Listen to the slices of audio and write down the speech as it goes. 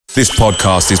This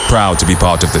podcast is proud to be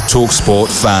part of the TalkSport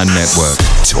Fan Network.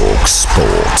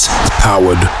 TalkSport.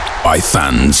 Powered by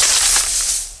fans.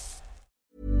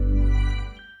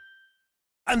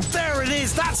 And there it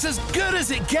is, that's as good as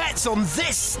it gets on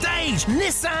this stage.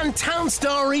 Nissan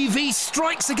Townstar EV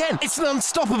strikes again. It's an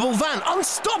unstoppable van,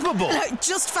 unstoppable.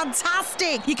 Just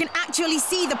fantastic. You can actually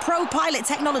see the Pro Pilot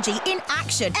technology in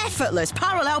action. Effortless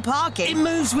parallel parking. It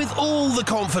moves with all the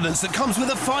confidence that comes with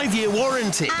a 5-year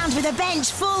warranty. And with a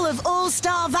bench full of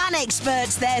all-star van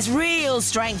experts, there's real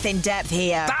strength in depth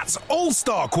here. That's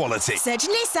all-star quality. Search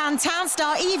Nissan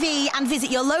Townstar EV and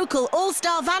visit your local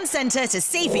all-star van centre to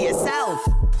see for yourself.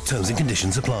 Terms and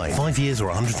conditions apply. 5 years or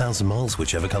 100,000 miles,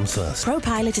 whichever comes first. Pro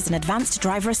Pilot is an advanced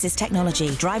driver assist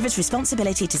technology. Driver's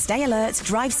responsibility to stay alert,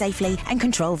 drive safely, and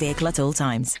control vehicle at all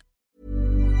times.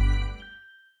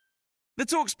 The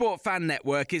TalkSport Fan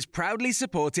Network is proudly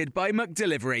supported by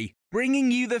McDelivery, bringing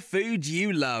you the food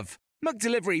you love.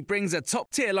 McDelivery brings a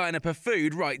top-tier lineup of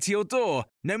food right to your door.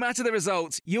 No matter the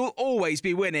result, you'll always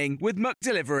be winning with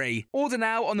McDelivery. Order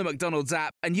now on the McDonald's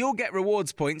app and you'll get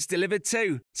rewards points delivered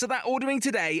too. So that ordering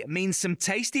today means some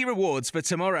tasty rewards for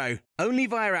tomorrow. Only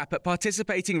via app at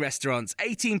participating restaurants.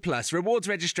 18 plus. Rewards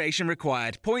registration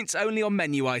required. Points only on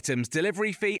menu items.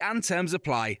 Delivery fee and terms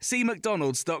apply. See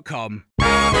mcdonalds.com.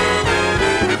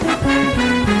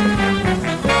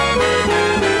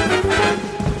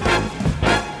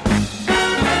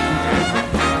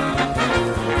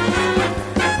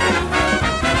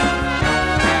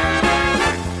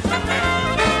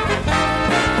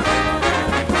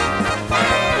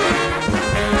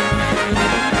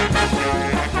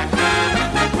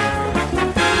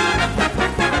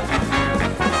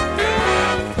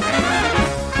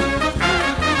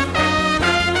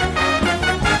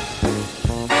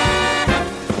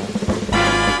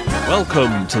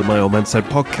 Welcome to the My Old Man Said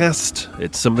podcast.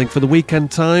 It's something for the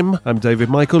weekend time. I'm David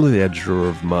Michael, the editor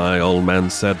of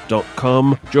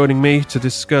myoldmansaid.com. Joining me to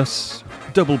discuss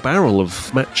double barrel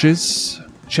of matches,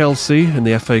 Chelsea in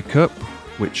the FA Cup,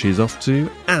 which he's off to,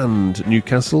 and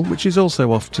Newcastle, which he's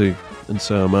also off to, and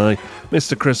so am I.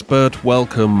 Mr. Chris Bird,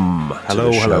 welcome.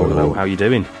 Hello. How are you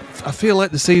doing? I feel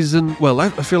like the season, I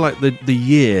feel like the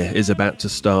year is about to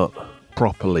start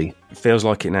properly. It feels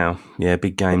like it now. Yeah,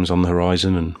 big games on the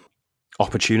horizon and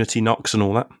opportunity knocks and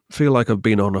all that. I feel like I've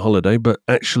been on a holiday, but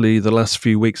actually the last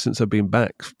few weeks since I've been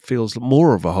back feels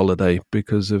more of a holiday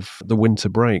because of the winter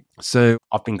break. So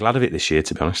I've been glad of it this year,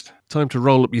 to be honest. Time to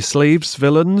roll up your sleeves,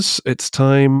 villains. It's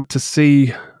time to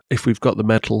see if we've got the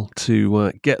mettle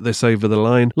to get this over the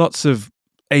line. Lots of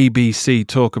ABC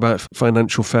talk about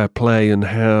financial fair play and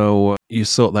how you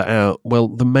sort that out. Well,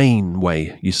 the main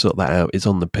way you sort that out is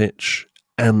on the pitch,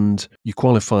 and you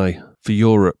qualify for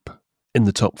Europe in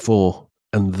the top four.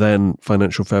 And then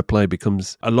financial fair play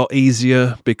becomes a lot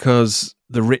easier because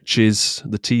the riches,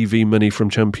 the TV money from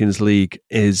Champions League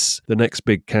is the next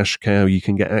big cash cow you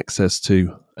can get access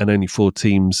to. And only 4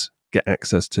 teams get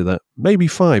access to that. Maybe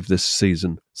 5 this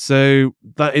season. So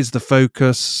that is the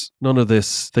focus. None of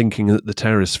this thinking that the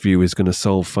terrace view is going to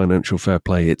solve financial fair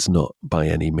play. It's not by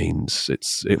any means.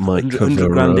 It might cover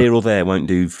 100 grand here or there won't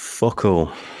do fuck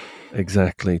all.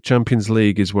 Exactly. Champions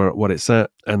League is what it's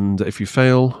at. And if you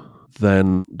fail,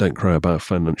 then don't cry about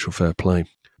financial fair play.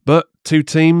 But 2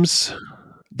 teams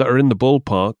that are in the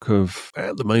ballpark of,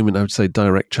 at the moment, I would say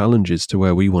direct challenges to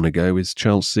where we want to go is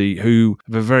Chelsea, who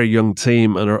have a very young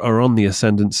team and are on the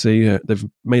ascendancy. They've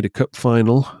made a cup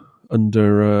final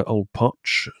under old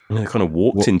Poch. Yeah, they kind of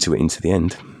walked into the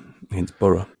end against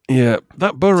Borough. Yeah,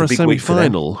 that Borough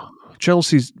semi-final.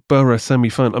 Chelsea's Borough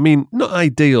semi-final. I mean, not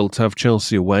ideal to have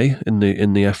Chelsea away in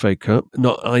the FA Cup.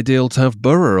 Not ideal to have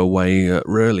Borough away,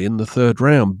 really, in the third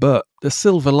round. But the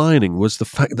silver lining was the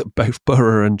fact that both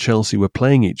Borough and Chelsea were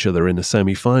playing each other in a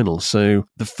semi-final. So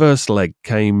the first leg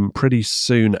came pretty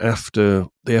soon after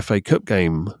the FA Cup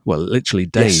game. Well, literally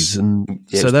days. Yes. And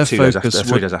yeah, so their focus...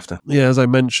 3 days after. Yeah, as I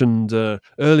mentioned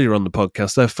earlier on the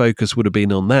podcast, their focus would have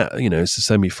been on that. You know, it's a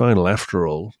semi-final after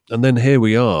all. And then here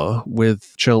we are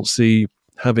with Chelsea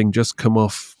having just come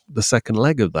off the second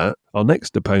leg of that, our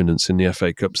next opponents in the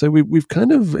FA Cup. So we've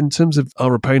kind of, in terms of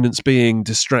our opponents being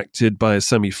distracted by a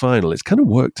semi-final, it's kind of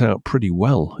worked out pretty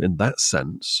well in that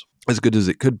sense. As good as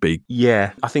it could be.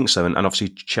 Yeah, I think so. And obviously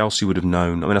Chelsea would have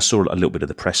known. I mean, I saw a little bit of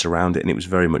the press around it, and it was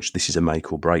very much, this is a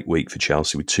make or break week for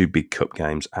Chelsea with 2 big cup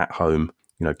games at home.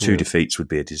 You know, 2 defeats would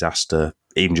be a disaster.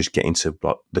 Even just getting to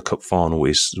the cup final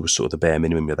was sort of the bare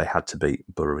minimum. They had to beat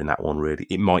Borough in that one, really.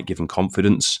 It might give them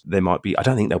confidence. They might be. I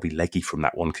don't think they'll be leggy from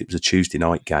that one because it was a Tuesday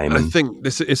night game. I think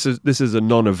this is a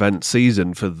non-event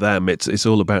season for them. It's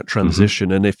all about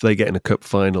transition, and if they get in a cup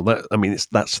final,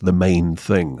 that's the main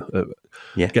thing.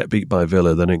 get beat by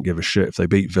Villa, they don't give a shit. If they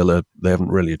beat Villa, they haven't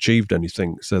really achieved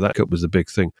anything. So that cup was a big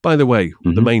thing. By the way,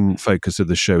 the main focus of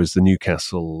the show is the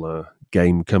Newcastle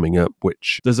game coming up,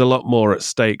 which there's a lot more at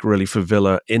stake really for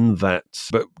Villa in that.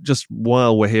 But just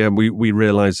while we're here, we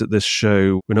realise that this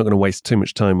show, we're not going to waste too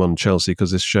much time on Chelsea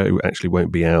because this show actually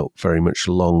won't be out very much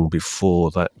long before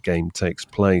that game takes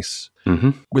place.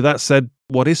 With that said,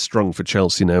 what is strong for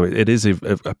Chelsea now? It is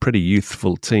a pretty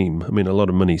youthful team. I mean, a lot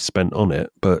of money spent on it,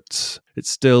 but it's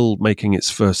still making its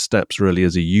first steps really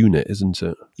as a unit, isn't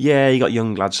it? Yeah, you got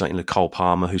young lads like Cole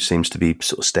Palmer, who seems to be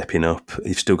sort of stepping up.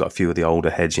 You've still got a few of the older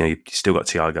heads. You've still got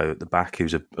Thiago at the back,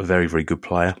 who's a very, very good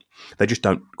player. They just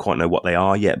don't quite know what they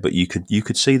are yet, but you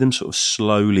could see them sort of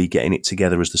slowly getting it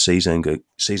together as the season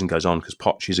goes on, because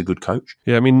Poch is a good coach.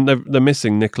 Yeah, I mean, they're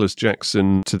missing Nicholas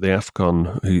Jackson to the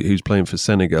AFCON, who's playing for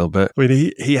Senegal, but I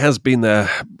mean, he has been their,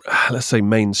 let's say,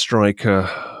 main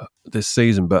striker this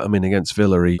season, but I mean, against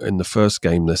Villa, in the first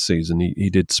game this season,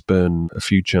 he did spurn a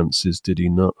few chances, did he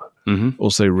not?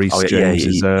 Also, Reece James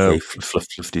is out. He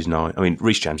fluffed his night. I mean,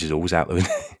 Reece James is always out though.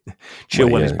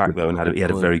 Chilwell is back though, and he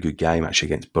had a very good game actually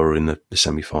against Borough in the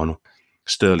semi-final.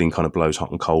 Sterling kind of blows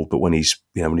hot and cold, but when he's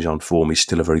on form, he's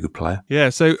still a very good player. Yeah,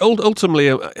 so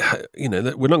ultimately, we're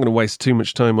not going to waste too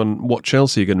much time on what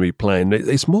Chelsea are going to be playing.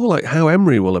 It's more like how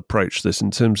Emery will approach this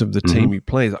in terms of the team he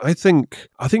plays. I think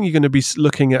you're going to be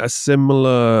looking at a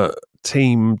similar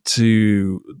team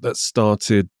to that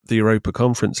started the Europa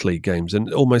Conference League games,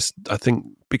 and almost, I think,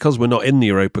 because we're not in the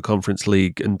Europa Conference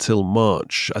League until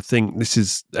March, I think this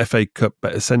is FA Cup,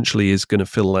 but essentially is going to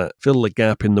fill the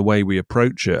gap in the way we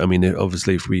approach it. I mean,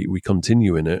 obviously, if we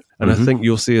continue in it, and I think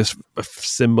you'll see a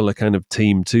similar kind of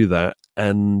team to that.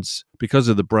 And because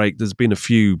of the break, there's been a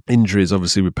few injuries,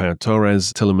 obviously, with Pau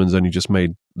Torres. Tielemans only just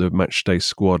made the matchday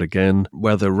squad again.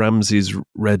 Whether Ramsey's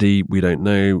ready, we don't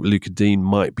know. Luka Dean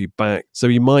might be back. So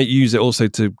you might use it also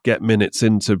to get minutes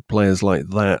into players like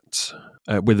that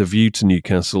with a view to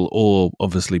Newcastle, or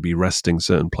obviously be resting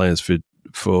certain players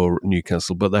for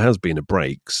Newcastle. But there has been a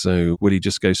break. So would he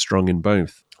just go strong in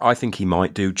both? I think he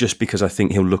might do, just because I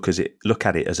think he'll look at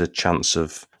it as a chance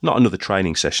of not another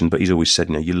training session, but he's always said,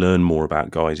 you learn more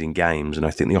about guys in games, and I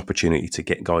think the opportunity to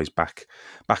get guys back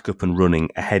up and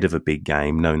running ahead of a big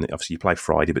game, knowing that obviously you play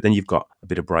Friday, but then you've got a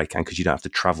bit of break, and because you don't have to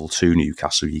travel to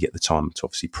Newcastle, you get the time to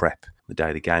obviously prep the day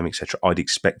of the game, etc. I'd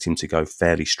expect him to go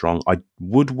fairly strong. I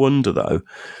would wonder though,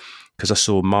 because I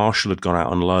saw Marshall had gone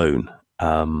out on loan.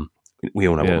 We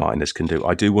all know what Martinez can do.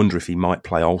 I do wonder if he might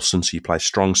play Olsen, so you play a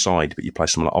strong side, but you play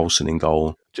someone like Olsen in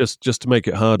goal. Just to make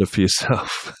it harder for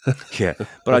yourself. Yeah,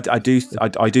 but I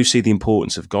do see the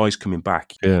importance of guys coming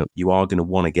back. Yeah. You are going to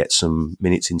want to get some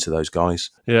minutes into those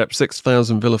guys. Yeah,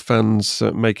 6,000 Villa fans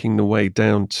making the way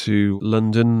down to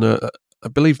London. I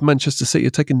believe Manchester City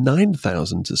are taking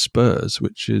 9,000 to Spurs,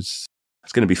 which is...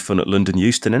 It's going to be fun at London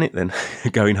Euston, isn't it, then,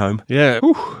 going home? Yeah.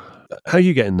 Ooh. How are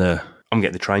you getting there? I'm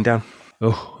getting the train down.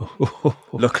 Oh.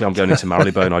 Luckily, I'm going into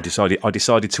Marylebone. I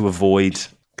decided to avoid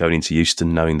going into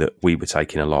Euston, knowing that we were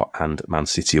taking a lot, and Man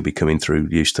City will be coming through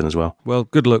Euston as well. Well,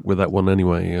 good luck with that one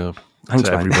anyway. Thanks,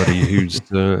 to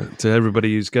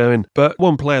everybody who's going. But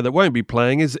one player that won't be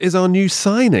playing is our new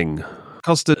signing,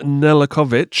 Kosta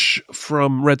Nelakovic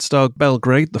from Red Star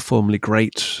Belgrade, the formerly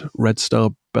great Red Star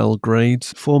Belgrade,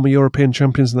 former European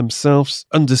champions themselves.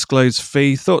 Undisclosed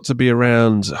fee, thought to be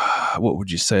around, what would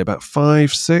you say, about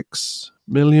 5-6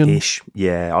 million? Ish,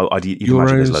 yeah. You'd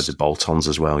imagine there's loads of bolt-ons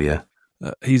as well, yeah.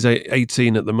 He's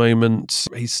 18 at the moment.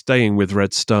 He's staying with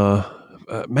Red Star,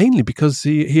 mainly because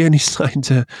he only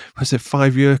signed a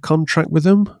 5-year contract with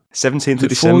them? 17th of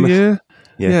December. 4-year?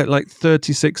 Yeah, like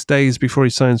 36 days before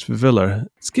he signs for Villa.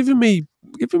 It's giving me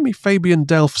Fabian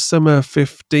Delph summer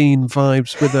 15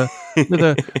 vibes with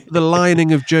the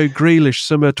lining of Joe Grealish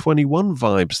summer 21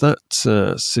 vibes.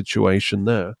 That situation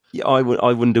there. Yeah, I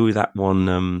wouldn't do that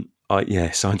one.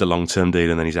 Signed a long-term deal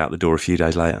and then he's out the door a few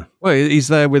days later. Well, he's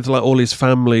there with like all his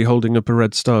family holding up a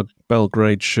Red Star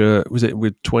Belgrade shirt. Was it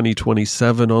with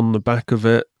 2027 on the back of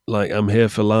it? Like, I'm here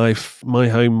for life, my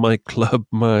home, my club,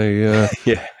 my...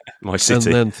 my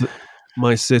city. And then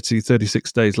my city,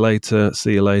 36 days later,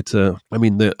 see you later. I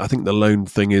mean, I think the loan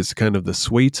thing is kind of the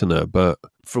sweetener, but...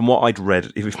 From what I'd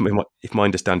read, if my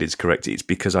understanding is correct, it's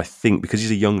because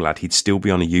he's a young lad, he'd still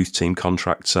be on a youth team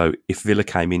contract. So if Villa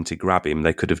came in to grab him,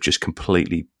 they could have just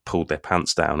completely pulled their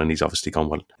pants down. And he's obviously gone,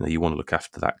 well, you want to look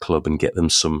after that club and get them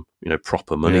some,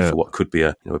 proper money for what could be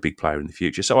a big player in the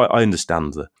future. So I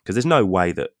understand that, because there's no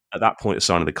way that at that point of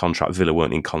signing the contract, Villa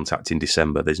weren't in contact in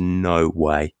December. There's no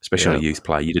way, especially on a youth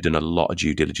player, you'd have done a lot of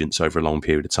due diligence over a long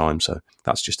period of time. So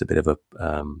that's just a bit of a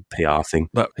PR thing.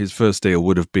 But his first deal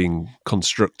would have been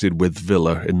constructed with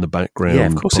Villa in the background, yeah,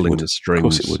 of course pulling it would. the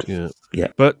strings. Of course it would. Yeah.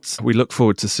 But we look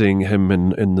forward to seeing him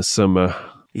in the summer.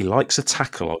 He likes a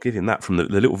tackle. I'll give him that from the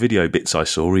little video bits I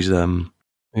saw. He's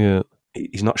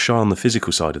not shy on the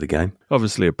physical side of the game.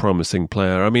 Obviously a promising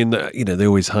player. I mean, they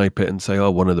always hype it and say,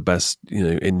 one of the best,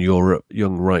 in Europe,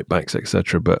 young right-backs,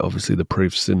 etc. But obviously the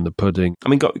proof's in the pudding. I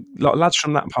mean, lads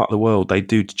from that part of the world, they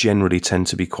do generally tend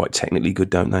to be quite technically good,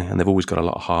 don't they? And they've always got a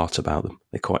lot of heart about them.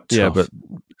 They're quite tough. Yeah,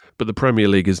 but the Premier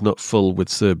League is not full with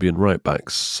Serbian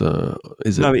right-backs,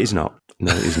 is it? No, it is not.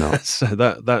 No, it is not. So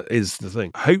that is the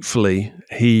thing. Hopefully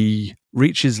he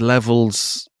reaches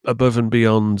levels above and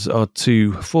beyond our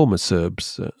two former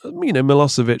Serbs.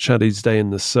 Milosevic had his day in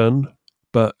the sun,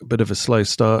 but a bit of a slow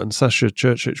start. And Sasha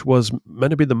Čurčić was meant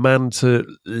to be the man to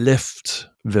lift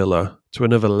Villa to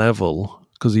another level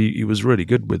because he was really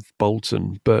good with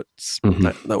Bolton, but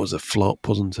that was a flop,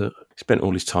 wasn't it? He spent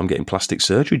all his time getting plastic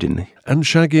surgery, didn't he? And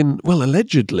shagging,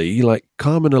 allegedly, like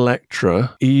Carmen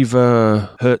Electra,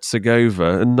 Eva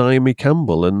Herzegovina, and Naomi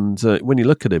Campbell. And when you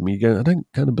look at him, you go, I don't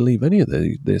kind of believe any of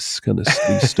these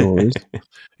stories.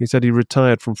 He said he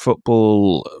retired from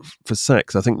football for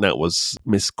sex. I think that was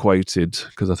misquoted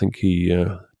because I think he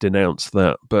denounced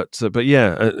that. But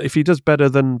if he does better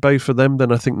than both of them,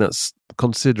 then I think that's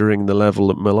considering the level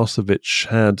that Milosevic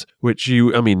had, which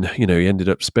he ended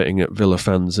up spitting at Villa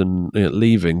fans and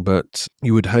leaving. But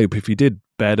you would hope if he did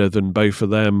better than both of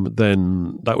them,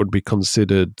 then that would be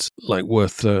considered like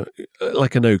worth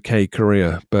like an okay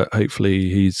career. But hopefully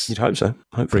you'd hope so.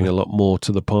 Bring a lot more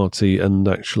to the party and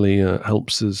actually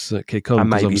helps us kick on.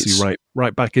 Because obviously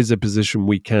right back is a position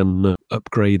we can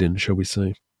upgrade in, shall we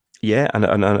say. Yeah, and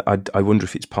I wonder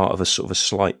if it's part of a sort of a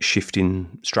slight shift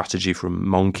in strategy from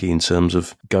Monkey in terms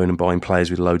of going and buying players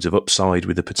with loads of upside,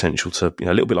 with the potential to, a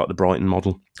little bit like the Brighton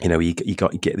model. You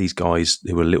get these guys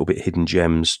who are a little bit hidden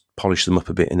gems, polish them up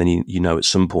a bit, and then at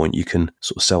some point you can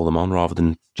sort of sell them on rather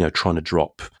than trying to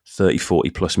drop 30, 40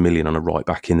 plus million on a right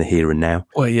back in the here and now.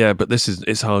 Well, yeah, but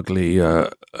it's hardly a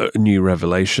new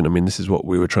revelation. I mean, this is what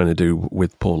we were trying to do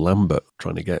with Paul Lambert,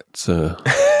 trying to get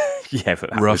yeah, but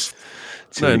that rough.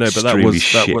 But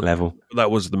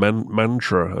that was the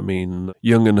mantra. I mean,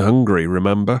 young and hungry,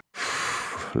 remember?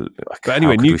 But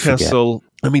anyway, Newcastle.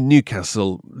 I mean,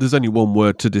 Newcastle. There's only one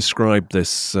word to describe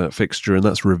this fixture, and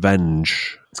that's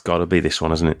revenge. It's got to be this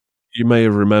one, hasn't it? You may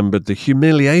have remembered the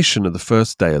humiliation of the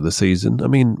first day of the season. I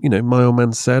mean, my old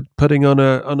man said, putting on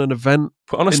an event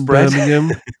in spread.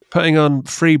 Birmingham, putting on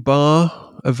free bar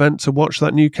event to watch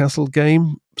that Newcastle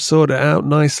game, sort it out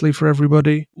nicely for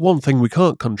everybody. One thing we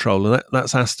can't control, and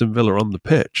that's Aston Villa on the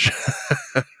pitch.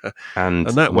 and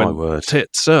that went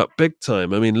tits up big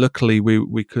time. I mean, luckily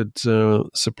we could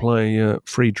supply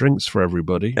free drinks for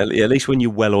everybody. At least when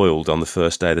you're well oiled on the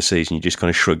first day of the season, you just kind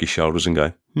of shrug your shoulders and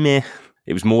go, meh.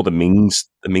 It was more the Mings.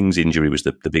 The Mings injury was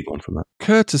the big one from that.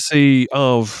 Courtesy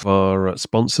of our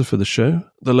sponsor for the show,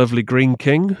 the lovely Green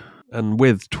King. And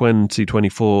with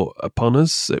 2024 upon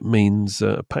us, it means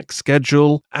a packed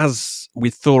schedule as we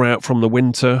thaw out from the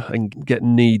winter and get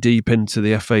knee-deep into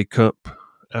the FA Cup,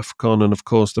 AFCON, and of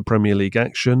course the Premier League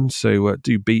action. So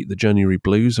do beat the January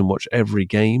Blues and watch every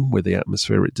game with the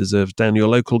atmosphere it deserves down your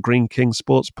local Green King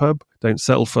sports pub. Don't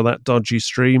settle for that dodgy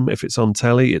stream. If it's on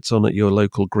telly, it's on at your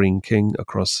local Green King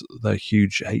across the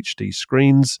huge HD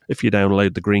screens. If you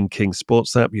download the Green King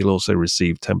Sports app, you'll also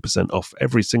receive 10% off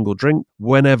every single drink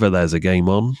whenever there's a game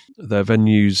on. Their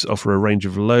venues offer a range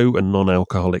of low and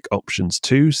non-alcoholic options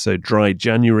too, so dry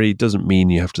January doesn't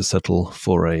mean you have to settle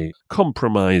for a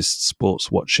compromised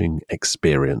sports watching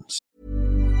experience.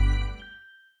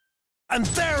 And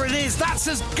there it is, that's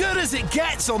as good as it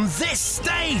gets on this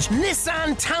stage.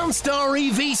 Nissan Townstar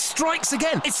EV strikes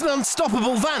again. It's an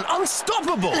unstoppable van,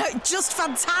 unstoppable. Just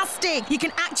fantastic. You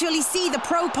can actually see the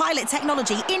Pro Pilot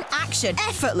technology in action.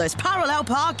 Effortless parallel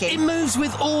parking. It moves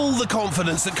with all the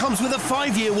confidence that comes with a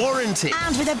 5-year warranty.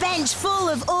 And with a bench full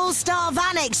of all-star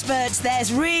van experts,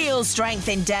 there's real strength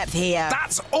in depth here.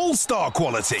 That's all-star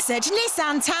quality. Search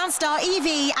Nissan Townstar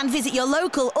EV and visit your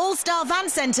local all-star van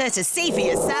centre to see for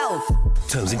yourself.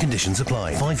 Terms and conditions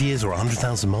apply. 5 years or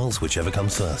 100,000 miles, whichever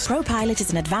comes first. ProPilot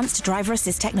is an advanced driver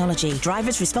assist technology.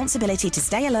 Driver's responsibility to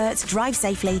stay alert, drive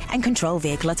safely, and control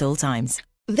vehicle at all times.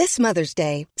 This Mother's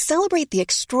Day, celebrate the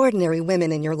extraordinary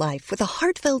women in your life with a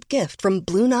heartfelt gift from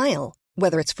Blue Nile.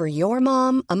 Whether it's for your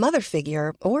mom, a mother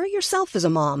figure, or yourself as a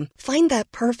mom, find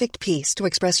that perfect piece to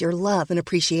express your love and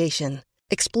appreciation.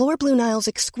 Explore Blue Nile's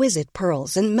exquisite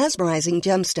pearls and mesmerizing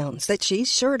gemstones that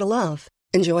she's sure to love.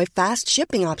 Enjoy fast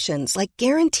shipping options like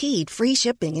guaranteed free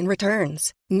shipping and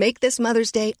returns. Make this Mother's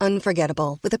Day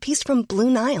unforgettable with a piece from Blue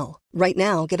Nile. Right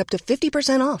now, get up to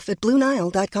 50% off at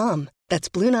BlueNile.com. That's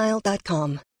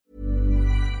BlueNile.com.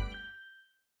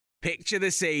 Picture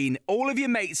the scene. All of your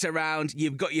mates around,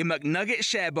 you've got your McNugget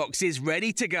share boxes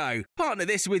ready to go. Partner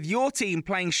this with your team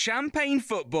playing champagne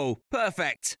football.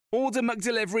 Perfect. Order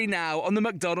McDelivery now on the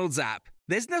McDonald's app.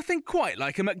 There's nothing quite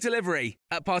like a McDelivery.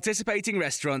 At participating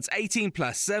restaurants, 18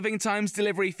 plus, serving times,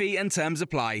 delivery fee and terms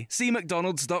apply. See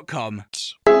mcdonalds.com.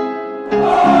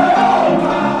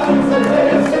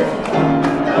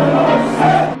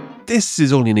 This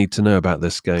is all you need to know about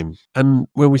this game. And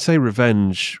when we say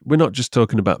revenge, we're not just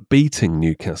talking about beating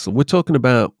Newcastle. We're talking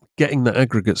about getting the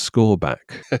aggregate score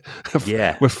back.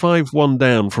 Yeah. We're 5-1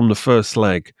 down from the first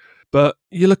leg. But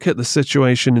you look at the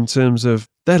situation in terms of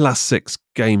their last 6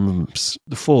 games,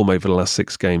 the form over the last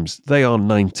 6 games, they are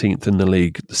 19th in the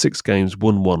league. The 6 games,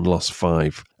 won 1, lost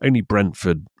 5. Only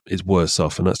Brentford is worse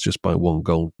off, and that's just by 1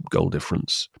 goal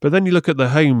difference. But then you look at the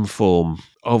home form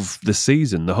of the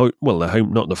season, the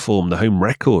home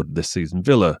record this season.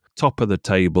 Villa, top of the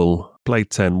table, played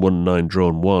 10, won 9,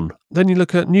 drawn 1. Then you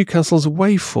look at Newcastle's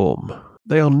away form.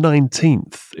 They are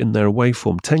 19th in their away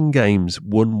form. 10 games,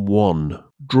 won 1,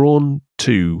 drawn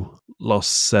 2,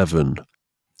 lost 7.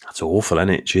 That's awful, isn't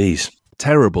it? Jeez.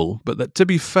 Terrible, but to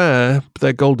be fair,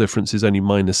 their goal difference is only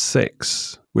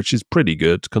 -6, which is pretty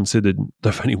good considering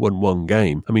they've only won 1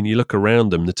 game. I mean, you look around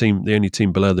them, the only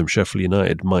team below them, Sheffield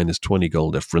United, -20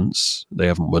 goal difference. They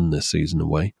haven't won this season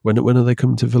away. When are they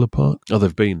coming to Villa Park? Oh,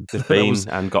 they've been. They've been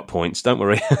and got points, don't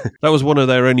worry. That was one of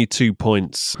their only 2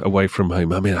 points away from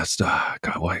home. I mean,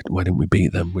 God, why didn't we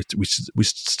beat them? We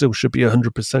still should be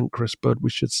 100%, Chris Budd.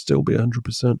 We should still be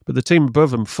 100%. But the team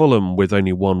above them, Fulham, with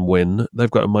only 1 win,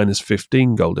 they've got a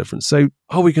 -15 goal difference. So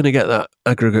are we going to get that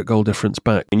aggregate goal difference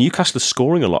back? Newcastle are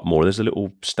scoring a lot more. There's a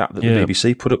little stat that the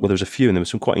BBC put up where there was a few, and there were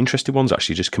some quite interesting ones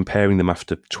actually, just comparing them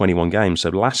after 21 games. So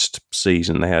last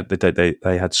season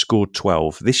they had scored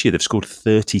 12. This year they've scored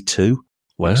 32.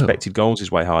 Wow. Expected goals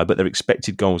is way higher, but their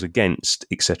expected goals against,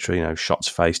 etc., shots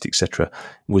faced, etc.,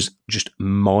 was just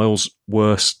miles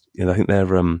worse. I think their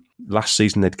last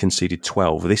season they'd conceded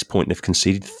 12. At this point, they've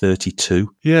conceded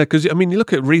 32. Yeah, because I mean, you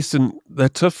look at their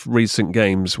tough recent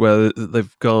games where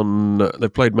they've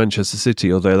played Manchester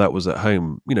City, although that was at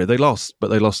home. They lost,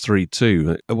 but they lost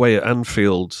 3-2. Away at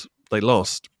Anfield, they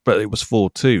lost, but it was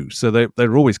 4-2. So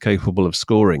they're always capable of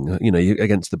scoring.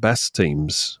 Against the best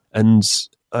teams. And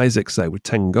Isaac's there with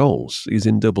 10 goals. He's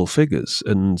in double figures.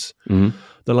 And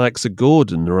the likes of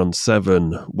Gordon are on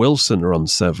 7. Wilson are on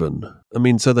 7. I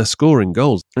mean, so they're scoring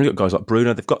goals. And you've got guys like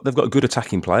Bruno. They've got good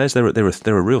attacking players. They're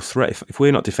a real threat. If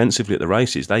we're not defensively at the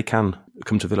races, they can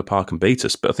come to Villa Park and beat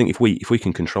us. But I think if we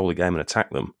can control the game and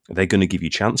attack them, they're going to give you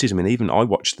chances. I mean, even I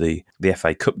watched the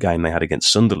FA Cup game they had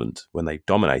against Sunderland when they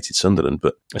dominated Sunderland.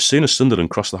 But as soon as Sunderland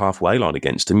crossed the halfway line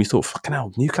against them, you thought, fucking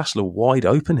hell, Newcastle are wide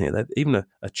open here. They're even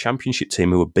a Championship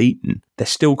team who are beaten, they're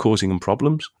still causing them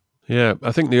problems. Yeah,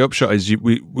 I think the upshot is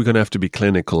we're going to have to be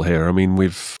clinical here. I mean,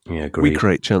 we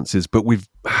create chances, but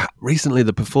recently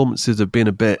the performances have been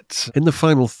a bit, in the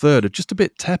final third, are just a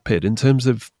bit tepid in terms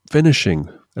of finishing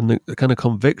and the kind of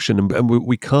conviction. And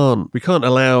we can't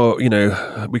allow,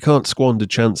 we can't squander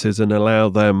chances and allow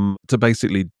them to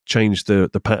basically change the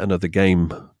pattern of the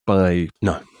game by...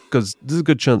 No. Because there's a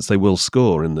good chance they will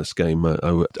score in this game,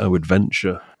 I would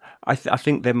venture. I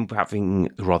think them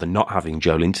not having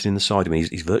Joe Linton in the side, I mean,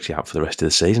 he's virtually out for the rest of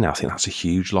the season. I think that's a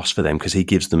huge loss for them because he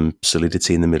gives them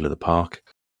solidity in the middle of the park.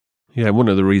 Yeah, one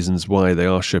of the reasons why they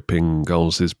are shipping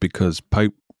goals is because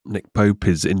Nick Pope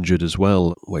is injured as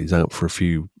well. Well, he's out for a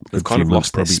few kind of months,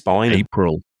 lost their spine.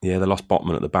 April. Yeah, they lost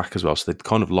Botman at the back as well. So they've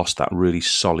kind of lost that really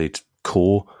solid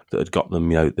core that had got them,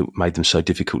 that made them so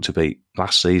difficult to beat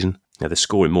last season. They're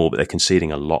scoring more, but they're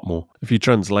conceding a lot more. If you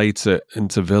translate it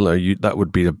into Villa, that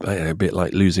would be a bit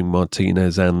like losing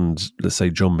Martinez and, let's say,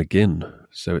 John McGinn.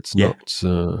 So it's not...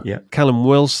 Callum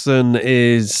Wilson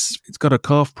he's got a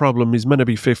calf problem. He's meant to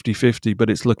be 50-50,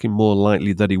 but it's looking more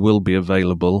likely that he will be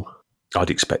available. I'd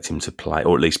expect him to play,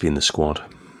 or at least be in the squad.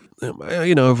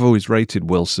 I've always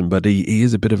rated Wilson, but he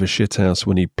is a bit of a shithouse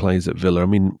when he plays at Villa. I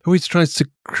mean, he always tries to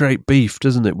create beef,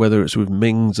 doesn't it? Whether it's with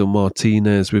Mings or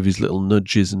Martinez, with his little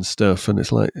nudges and stuff, and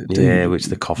it's like, it's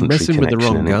the Coventry messing connection. With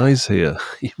the wrong guys here.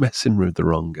 You're messing with the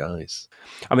wrong guys.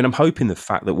 I mean, I'm hoping the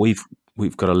fact that we've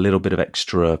got a little bit of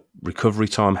extra recovery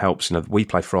time helps. We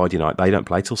play Friday night; they don't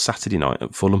play till Saturday night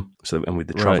at Fulham. So, and with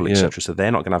the travel, etc., so they're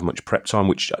not going to have much prep time,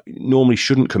 which normally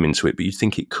shouldn't come into it. But you'd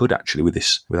think it could actually with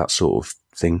that sort of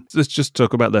thing. Let's just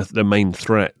talk about the main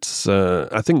threats.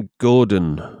 I think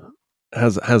Gordon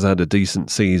has had a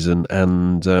decent season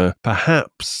and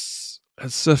perhaps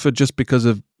has suffered just because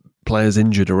of players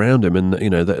injured around him, and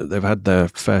they've had their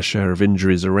fair share of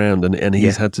injuries around, and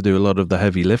he's had to do a lot of the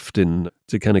heavy lifting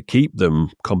to kind of keep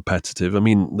them competitive. I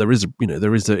mean, there is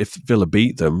if Villa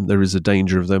beat them, there is a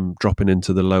danger of them dropping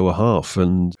into the lower half.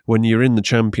 And when you're in the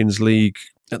Champions League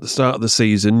at the start of the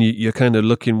season, you're kind of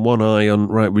looking one eye on,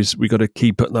 right, we got to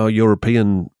keep our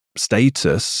European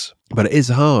status, but it is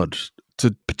hard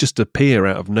to just appear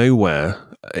out of nowhere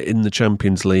in the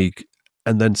Champions League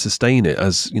and then sustain it,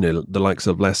 as the likes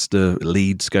of Leicester,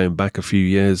 Leeds going back a few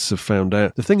years have found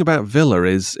out. The thing about Villa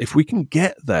is, if we can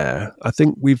get there, I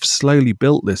think we've slowly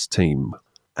built this team,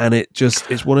 and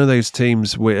it's one of those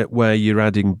teams where you're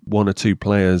adding one or two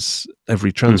players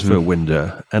every transfer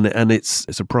window, and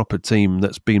it's a proper team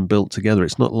that's been built together.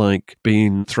 It's not like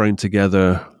being thrown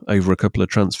together over a couple of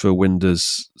transfer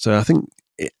windows. So I think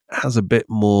it has a bit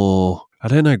more, I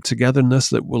don't know, togetherness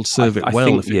that will serve it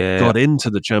well if it got into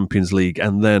the Champions League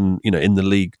and then, in the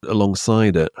league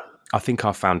alongside it. I think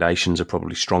our foundations are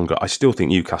probably stronger. I still think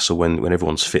Newcastle, when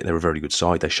everyone's fit, they're a very good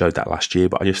side. They showed that last year,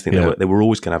 but I just think they were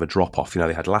always going to have a drop-off.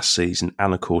 They had last season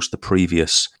and, of course, the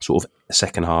previous sort of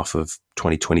second half of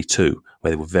 2022,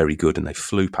 where they were very good and they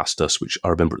flew past us, which I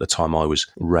remember at the time I was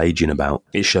raging about.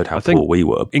 It showed how poor we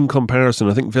were. In comparison,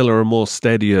 I think Villa are more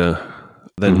steadier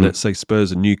than, let's say,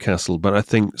 Spurs and Newcastle. But I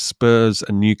think Spurs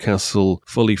and Newcastle,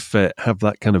 fully fit, have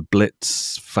that kind of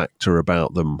blitz factor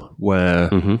about them where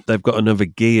they've got another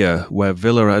gear, where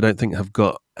Villa, I don't think, have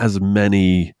got as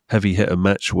many heavy hitter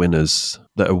match winners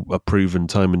that are proven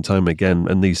time and time again.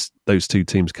 And those two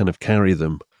teams kind of carry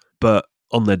them. But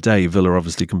on their day, Villa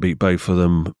obviously can beat both of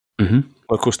them. Well,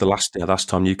 of course, the last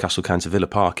time Newcastle came to Villa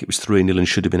Park, it was 3-0 and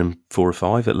should have been 4 or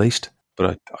 5 at least.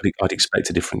 But I'd expect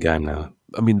a different game now.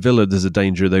 I mean, Villa, there's a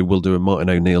danger they will do a Martin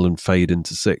O'Neill and fade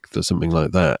into 6th or something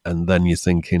like that. And then you're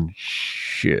thinking,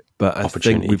 shit. But I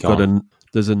think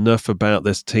there's enough about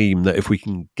this team that if we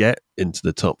can get into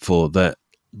the top 4, that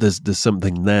there's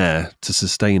something there to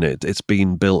sustain it. It's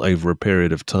been built over a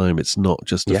period of time. It's not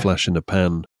just a flash in the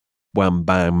pan. Wham,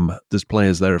 bam. There's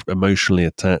players there emotionally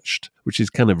attached, which is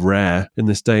kind of rare in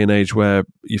this day and age where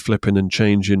you're flipping and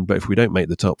changing. But if we don't make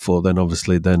the top 4, then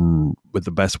obviously with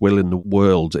the best will in the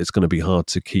world, it's going to be hard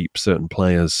to keep certain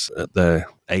players at their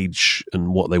age and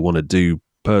what they want to do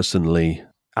personally.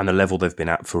 And the level they've been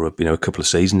at for a couple of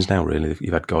seasons now, really.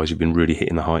 You've had guys who've been really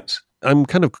hitting the heights. I'm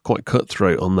kind of quite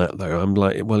cutthroat on that, though. I'm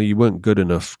like, well, you weren't good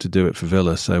enough to do it for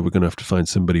Villa, so we're going to have to find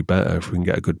somebody better if we can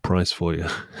get a good price for you.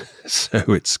 So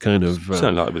it's kind of...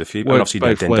 Something like with a few... And obviously,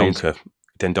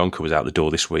 Dendoncker was out the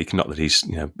door this week. Not that he's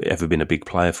ever been a big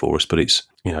player for us, but it's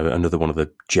another one of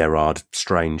the Gerrard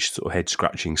strange sort of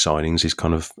head-scratching signings is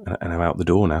kind of out the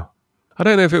door now. I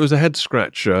don't know if it was a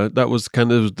head-scratcher. That was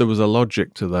there was a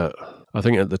logic to that. I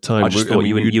think at the time, I just thought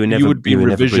you would be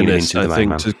revisionist. I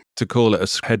think to call it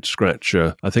a head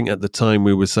scratcher. I think at the time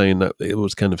we were saying that it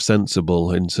was kind of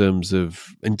sensible in terms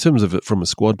of it from a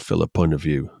squad filler point of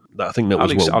view. I think that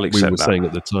was what we were saying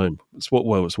at the time. It's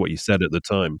what you said at the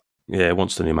time. Yeah,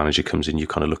 once the new manager comes in, you're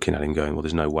kind of looking at him going, well,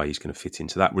 there's no way he's going to fit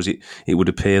into that. It would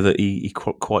appear that he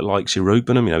quite likes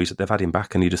Irubenham. They've had him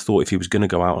back, and you'd have thought if he was going to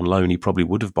go out on loan, he probably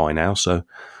would have by now. So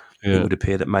it would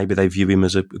appear that maybe they view him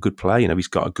as a good player. He's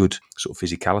got a good sort of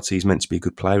physicality. He's meant to be a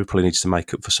good player. He probably needs to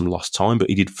make up for some lost time, but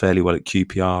he did fairly well at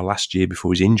QPR last year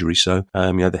before his injury. So,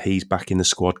 that he's back in the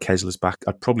squad, Kessler's back.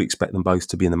 I'd probably expect them both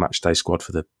to be in the matchday squad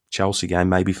for the Chelsea game,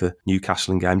 maybe for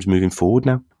Newcastle and games moving forward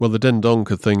now. Well, the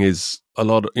Dendoncker thing is a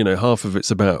lot, half of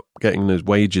it's about getting those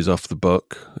wages off the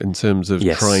book in terms of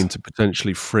trying to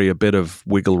potentially free a bit of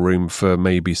wiggle room for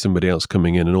maybe somebody else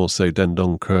coming in, and also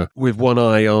Dendoncker with one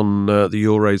eye on the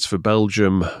Euros for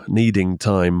Belgium needing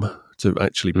time to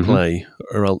actually play,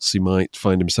 or else he might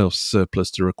find himself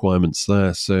surplus to requirements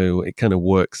there. So it kind of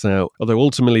works out. Although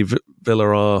ultimately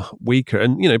Villa are weaker,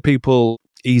 and people...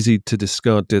 easy to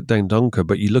discard Dendoncker,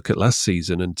 but you look at last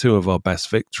season and 2 of our best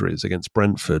victories against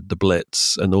Brentford, the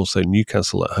Blitz, and also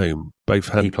Newcastle at home, both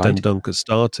had Dendoncker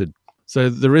started.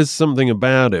 So there is something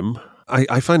about him.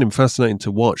 I find him fascinating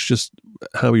to watch, just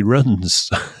how he runs.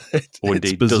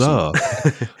 It's bizarre.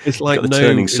 It's like the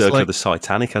turning circle of the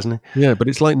Titanic, hasn't he? Yeah, but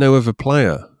it's like no other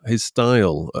player. His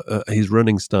style, his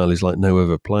running style is like no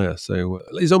other player. So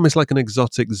he's almost like an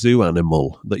exotic zoo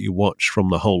animal that you watch from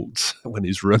the Holtz when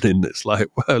he's running. It's like,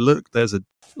 well, look, there's a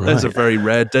very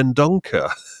rare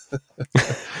Dendoncker.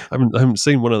 I haven't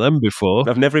seen one of them before.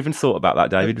 I've never even thought about that,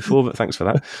 David, before, but thanks for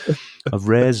that. A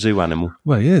rare zoo animal.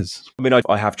 Well, he is. I mean,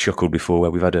 I have chuckled before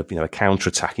where we've had a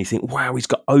counter-attack and you think, wow, he's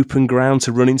got open ground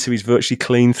to run into, he's virtually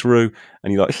clean through,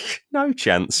 and you're like, no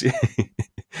chance.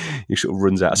 He sort of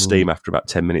runs out of steam after about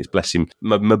 10 minutes. Bless him.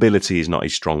 Mobility is not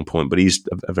his strong point, but he's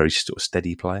a very sort of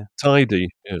steady player. Tidy,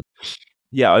 yeah.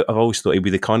 Yeah, I've always thought he'd be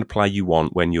the kind of player you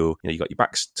want when you got your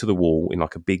backs to the wall in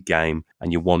like a big game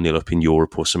and you're 1-0 up in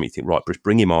Europe or something. You think, right, Bruce,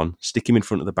 bring him on, stick him in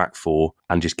front of the back four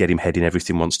and just get him heading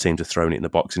everything once teams are throwing it in the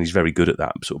box. And he's very good at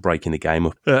that, sort of breaking the game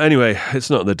up. Anyway, it's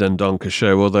not the Dendoncker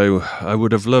show, although I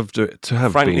would have loved it to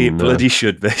have Frankly, been. It bloody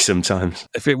should be sometimes.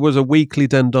 If it was a weekly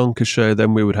Dendoncker show,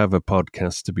 then we would have a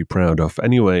podcast to be proud of.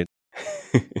 Anyway,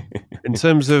 in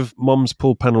terms of Mom's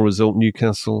pool panel result,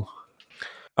 Newcastle...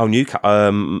 Oh,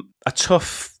 Newcastle, a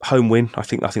tough home win. I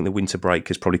think the winter break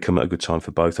has probably come at a good time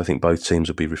for both. I think both teams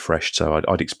will be refreshed, so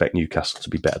I'd expect Newcastle to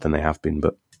be better than they have been,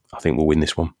 but I think we'll win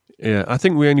this one. Yeah, I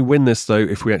think we only win this, though,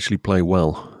 if we actually play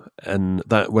well. And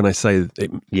that, when I say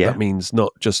it, that means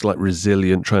not just like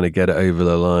resilient, trying to get it over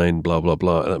the line, blah, blah,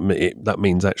 blah. That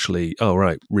means actually,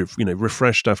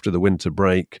 refreshed after the winter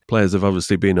break. Players have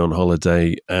obviously been on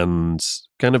holiday and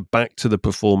kind of back to the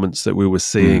performance that we were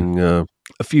seeing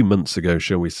a few months ago,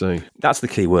 shall we say. That's the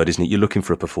key word, isn't it? You're looking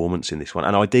for a performance in this one.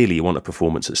 And ideally, you want a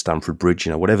performance at Stamford Bridge.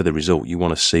 Whatever the result, you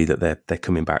want to see that they're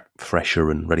coming back fresher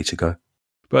and ready to go.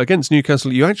 But against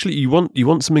Newcastle, you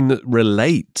want something that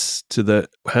relates to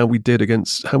how we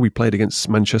played against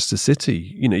Manchester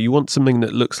City. You want something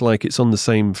that looks like it's on the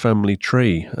same family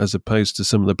tree, as opposed to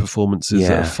some of the performances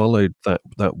that have followed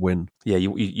that win. Yeah,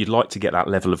 you'd like to get that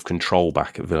level of control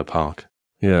back at Villa Park.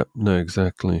 Yeah, no,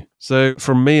 exactly. So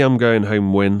from me, I'm going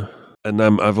home win, and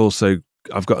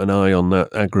I've got an eye on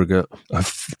that aggregate of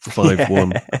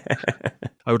 5-1.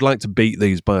 I would like to beat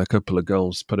these by a couple of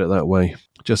goals, put it that way,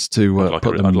 just to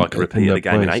I'd like a repeat of the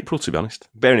game in April, to be honest.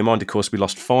 Bearing in mind, of course, we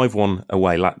lost 5-1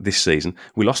 away this season.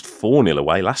 We lost 4-0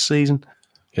 away last season.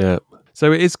 Yeah.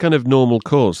 So it is kind of normal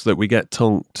course that we get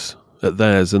tonked at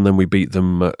theirs and then we beat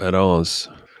them at ours.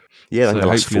 Yeah, so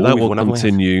hopefully that will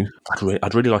continue.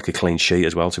 I'd really like a clean sheet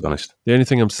as well, to be honest. The only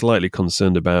thing I'm slightly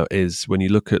concerned about is when you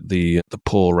look at the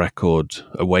poor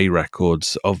away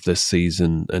records of this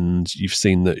season, and you've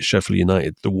seen that Sheffield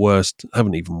United, the worst,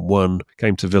 haven't even won,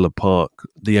 came to Villa Park,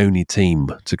 the only team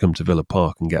to come to Villa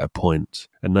Park and get a point.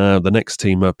 And now the next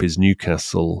team up is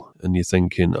Newcastle, and you're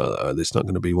thinking, it's not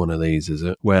going to be one of these, is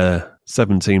it? Where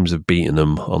 7 teams have beaten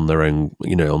them on their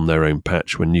own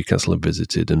patch when Newcastle have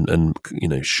visited, and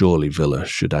surely Villa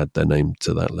should add their name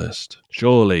to that list.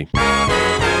 Surely.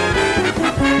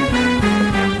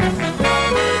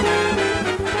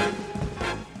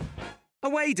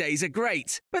 Away days are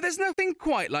great, but there's nothing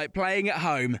quite like playing at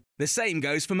home. The same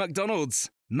goes for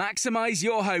McDonald's. Maximise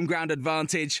your home ground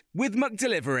advantage with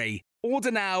McDelivery.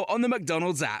 Order now on the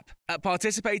McDonald's app. At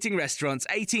participating restaurants,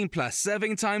 18 plus,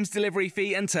 serving times, delivery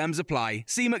fee and terms apply.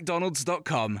 See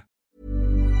mcdonalds.com.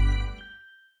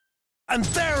 And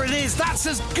there it is, that's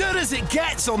as good as it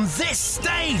gets on this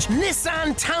stage.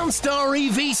 Nissan Townstar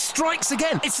EV strikes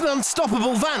again. It's an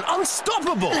unstoppable van,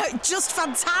 unstoppable. Just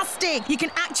fantastic. You can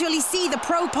actually see the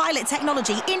ProPilot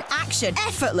technology in action.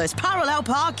 Effortless parallel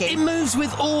parking. It moves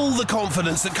with all the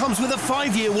confidence that comes with a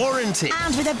 5-year warranty.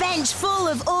 And with a bench full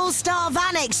of all-star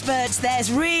van experts,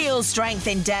 there's real strength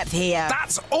in depth here.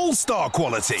 That's all-star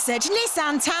quality. Search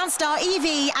Nissan Townstar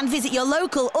EV and visit your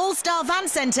local all-star van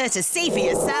centre to see for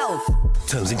yourself.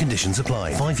 Terms and conditions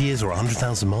apply. 5 years or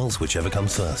 100,000 miles, whichever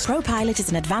comes first. ProPilot is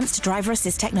an advanced driver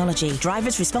assist technology.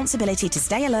 Driver's responsibility to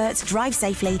stay alert, drive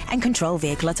safely, and control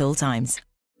vehicle at all times.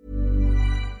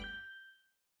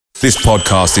 This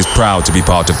podcast is proud to be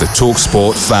part of the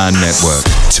TalkSport Fan Network.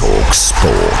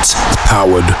 TalkSport.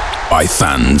 Powered by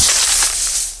fans.